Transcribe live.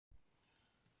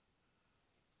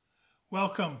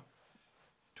Welcome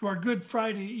to our Good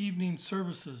Friday evening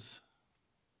services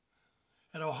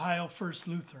at Ohio First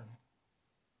Lutheran.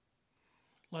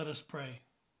 Let us pray.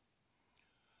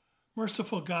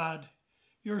 Merciful God,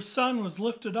 your Son was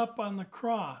lifted up on the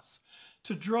cross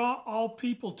to draw all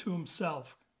people to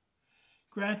himself.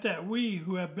 Grant that we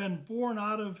who have been born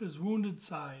out of his wounded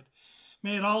side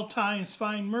may at all times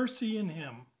find mercy in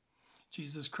him.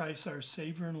 Jesus Christ, our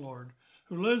Savior and Lord,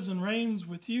 who lives and reigns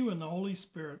with you in the Holy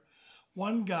Spirit,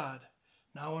 one God,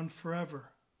 now and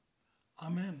forever.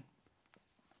 Amen.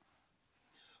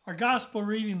 Our gospel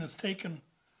reading is taken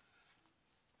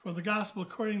from the gospel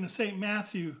according to St.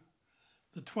 Matthew,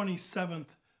 the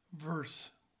 27th verse.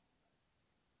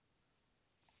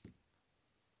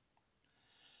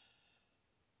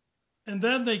 And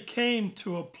then they came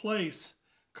to a place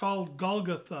called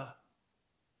Golgotha,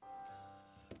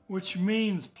 which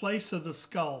means place of the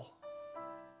skull.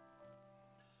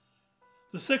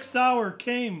 The 6th hour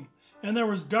came, and there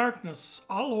was darkness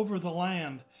all over the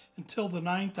land until the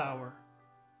 9th hour.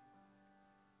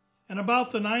 And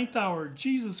about the 9th hour,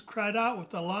 Jesus cried out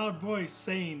with a loud voice,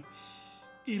 saying,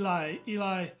 Eli,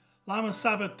 Eli, lama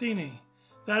sabachthani,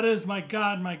 that is, my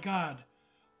God,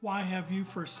 why have you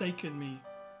forsaken me?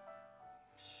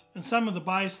 And some of the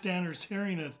bystanders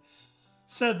hearing it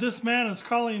said, This man is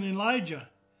calling Elijah.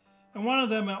 And one of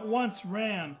them at once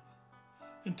ran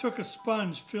and took a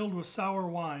sponge filled with sour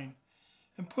wine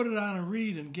and put it on a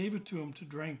reed and gave it to him to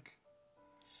drink.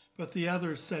 But the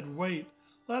others said, Wait,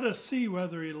 let us see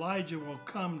whether Elijah will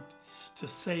come to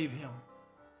save him.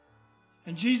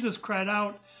 And Jesus cried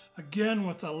out again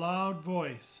with a loud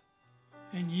voice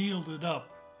and yielded up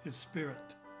his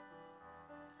spirit.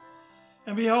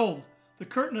 And behold, the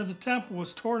curtain of the temple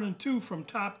was torn in two from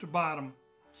top to bottom,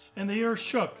 and the earth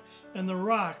shook, and the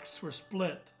rocks were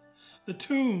split. The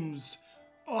tombs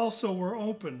also were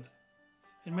opened,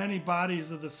 and many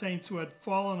bodies of the saints who had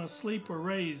fallen asleep were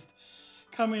raised.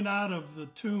 Coming out of the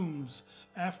tombs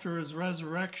after his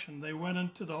resurrection, they went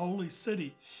into the holy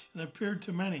city and appeared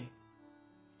to many.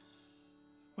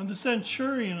 When the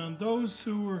centurion and those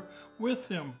who were with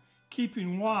him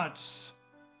keeping watch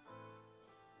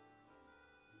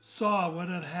saw what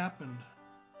had happened,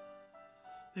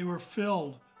 they were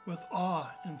filled with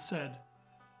awe and said,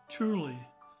 Truly,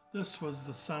 this was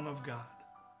the Son of God.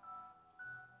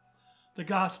 The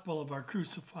gospel of our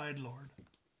crucified Lord.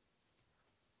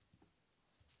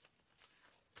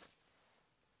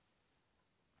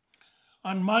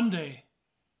 On Monday,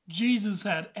 Jesus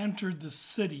had entered the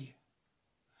city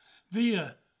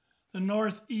via the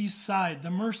northeast side,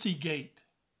 the Mercy Gate,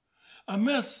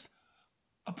 amidst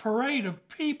a parade of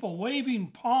people waving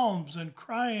palms and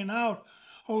crying out,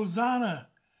 Hosanna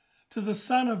to the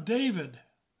Son of David.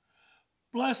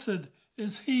 Blessed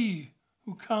is he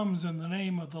who comes in the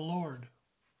name of the Lord.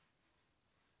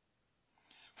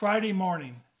 Friday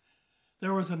morning,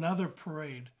 there was another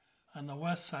parade on the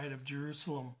west side of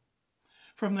Jerusalem,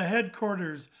 from the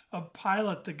headquarters of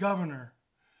Pilate the governor,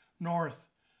 north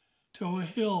to a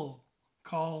hill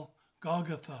called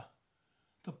Golgotha,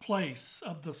 the place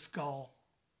of the skull.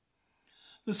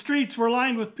 The streets were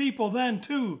lined with people then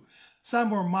too. Some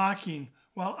were mocking,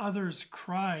 while others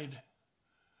cried,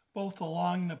 both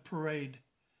along the parade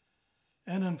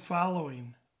and in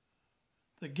following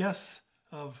the guests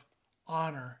of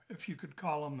honor, if you could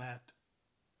call them that.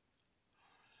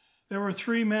 There were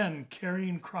 3 men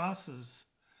carrying crosses.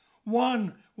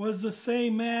 One was the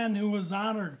same man who was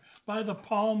honored by the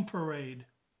Palm Parade.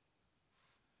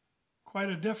 Quite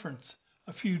a difference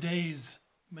a few days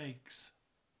makes.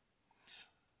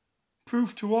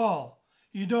 Proof to all,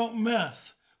 you don't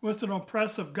mess with an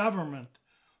oppressive government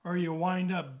or you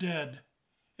wind up dead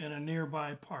in a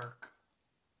nearby park.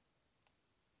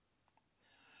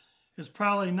 It's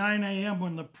probably 9 a.m.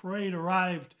 when the parade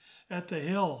arrived at the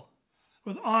hill,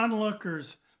 with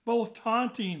onlookers both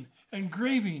taunting and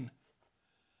grieving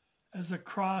as the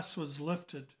cross was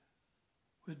lifted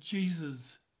with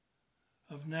Jesus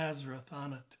of Nazareth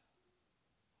on it.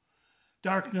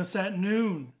 Darkness at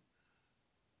noon,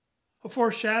 a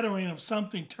foreshadowing of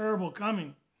something terrible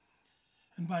coming.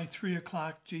 And by 3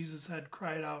 o'clock, Jesus had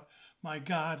cried out, my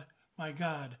God,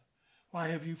 why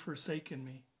have you forsaken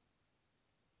me?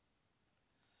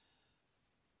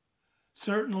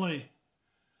 Certainly,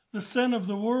 the sin of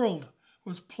the world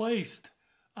was placed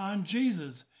on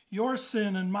Jesus, your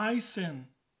sin and my sin.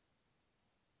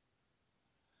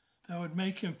 That would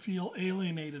make him feel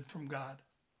alienated from God.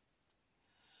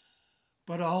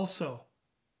 But also,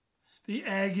 the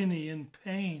agony and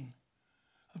pain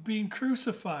of being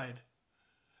crucified,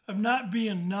 of not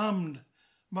being numbed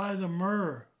by the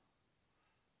myrrh,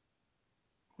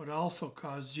 would also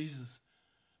cause Jesus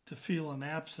to feel an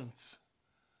absence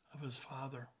of his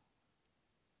Father.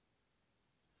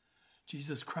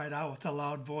 Jesus cried out with a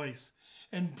loud voice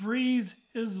and breathed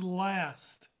his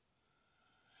last.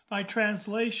 My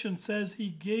translation says he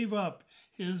gave up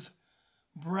his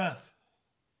breath.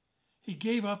 He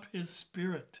gave up his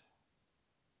spirit.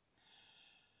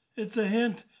 It's a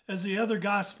hint, as the other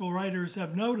gospel writers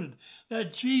have noted,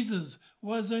 that Jesus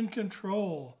was in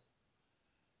control,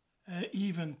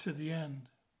 even to the end.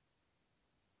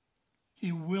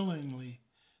 He willingly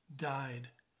died,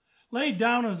 laid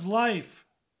down his life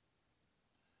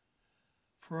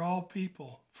for all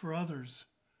people, for others,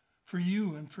 for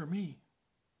you and for me.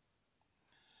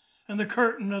 And the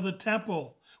curtain of the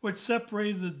temple, which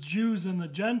separated the Jews and the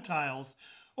Gentiles,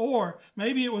 or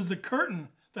maybe it was the curtain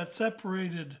that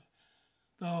separated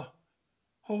the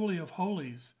Holy of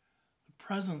Holies, the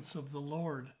presence of the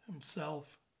Lord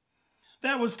himself,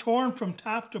 that was torn from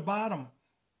top to bottom.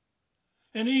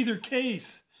 In either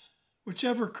case,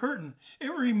 whichever curtain,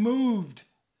 it removed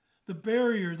the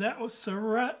barrier that was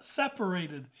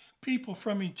separated people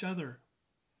from each other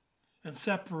and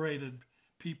separated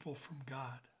people from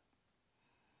God,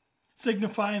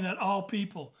 signifying that all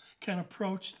people can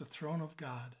approach the throne of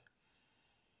God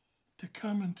to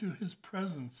come into his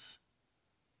presence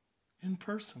in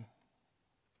person.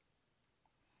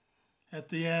 At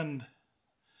the end,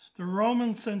 the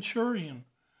Roman centurion,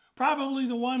 probably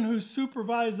the one who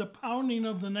supervised the pounding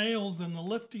of the nails and the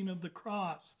lifting of the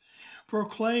cross,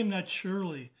 proclaimed that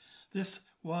surely this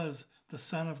was the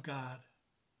Son of God,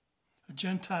 a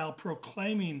Gentile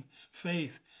proclaiming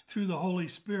faith through the Holy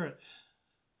Spirit,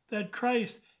 that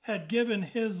Christ had given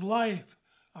his life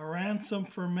a ransom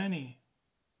for many.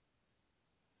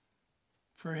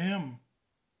 For him,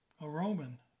 a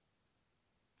Roman,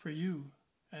 for you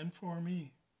and for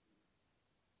me.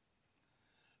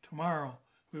 Tomorrow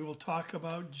we will talk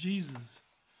about Jesus,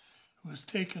 who was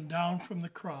taken down from the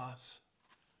cross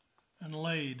and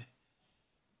laid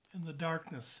in the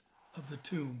darkness of the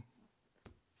tomb.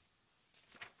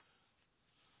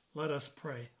 Let us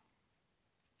pray.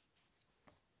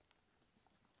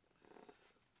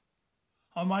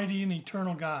 Almighty and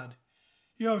eternal God,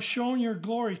 you have shown your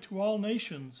glory to all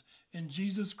nations in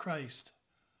Jesus Christ.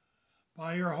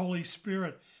 By your Holy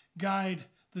Spirit, guide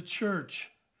the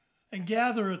church and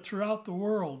gather it throughout the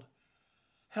world.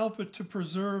 Help it to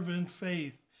preserve in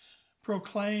faith,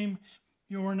 proclaim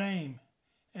your name,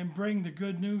 and bring the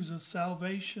good news of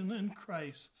salvation in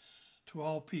Christ to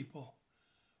all people.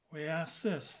 We ask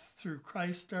this through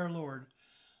Christ our Lord,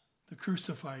 the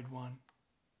crucified one.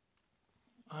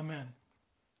 Amen.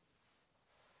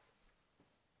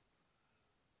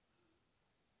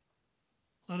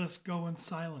 Let us go in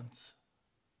silence,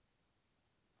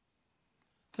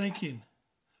 thinking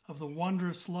of the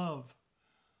wondrous love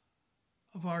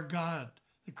of our God,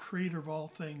 the creator of all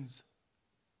things,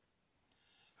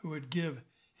 who would give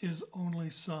his only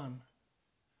Son,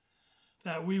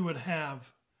 that we would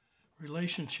have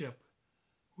relationship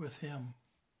with him.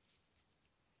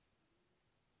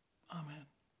 Amen.